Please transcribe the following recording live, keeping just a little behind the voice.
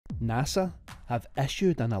NASA have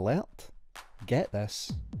issued an alert. Get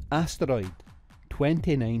this, Asteroid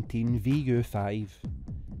 2019 VU5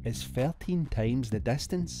 is 13 times the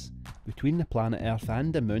distance between the planet Earth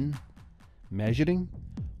and the Moon, measuring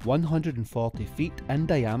 140 feet in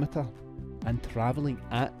diameter and travelling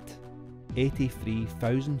at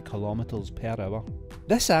 83,000 kilometers per hour.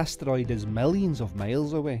 This asteroid is millions of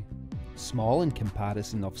miles away, small in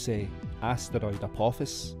comparison of, say, asteroid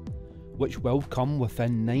Apophis, which will come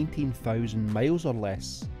within 19,000 miles or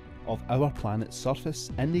less of our planet's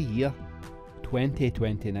surface in the year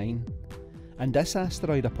 2029. And this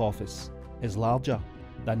asteroid Apophis is larger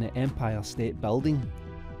than the Empire State Building.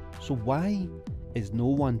 So why is no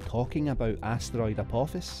one talking about asteroid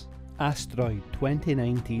Apophis? Asteroid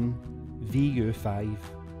 2019 VU5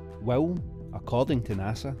 will, according to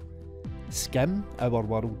NASA, skim our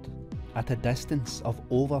world at a distance of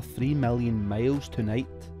over 3 million miles tonight,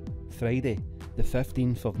 Friday the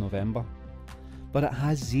 15th of November. But it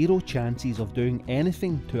has zero chances of doing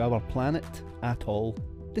anything to our planet at all.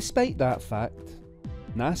 Despite that fact,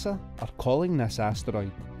 NASA are calling this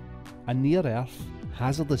asteroid a near-Earth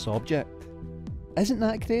hazardous object. Isn't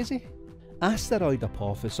that crazy? Asteroid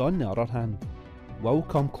Apophis, on the other hand, will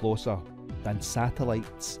come closer than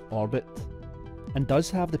satellite's orbit and does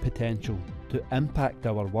have the potential to impact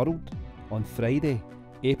our world on Friday,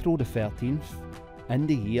 April the 13th in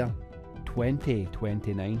the year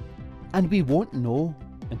 2029. And we won't know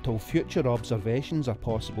until future observations are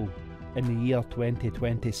possible in the year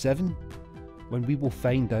 2027, when we will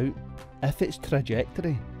find out if its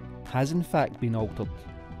trajectory has in fact been altered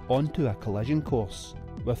onto a collision course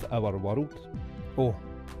with our world. Oh,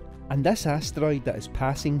 and this asteroid that is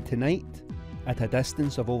passing tonight at a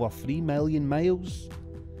distance of over 3 million miles,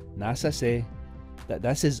 NASA say that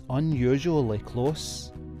this is unusually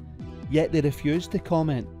close, yet they refuse to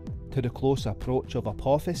comment to the close approach of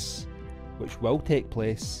Apophis, which will take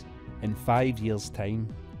place in 5 years' time.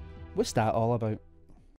 What's that all about?